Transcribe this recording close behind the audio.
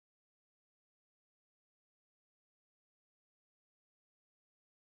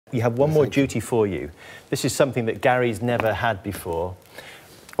you have one more duty for you. This is something that Gary's never had before.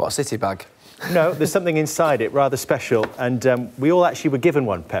 What, a city bag? No, there's something inside it, rather special. And we all actually were given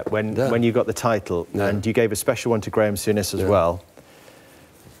one, Pep, when you got the title. Yeah. And you gave a special one to Graham Souness as well.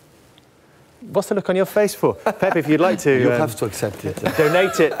 What's the look on your face for? Pep, if you'd like to... You'll have to accept it.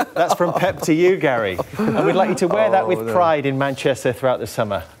 Donate it. That's from Pep to you, Gary. And we'd like you to wear that with pride in Manchester throughout the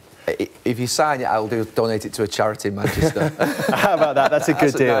summer. If you sign it, I'll donate it to a charity in Manchester. How about that? That's a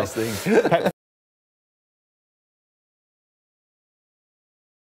good deal. That's a nice thing. Pep,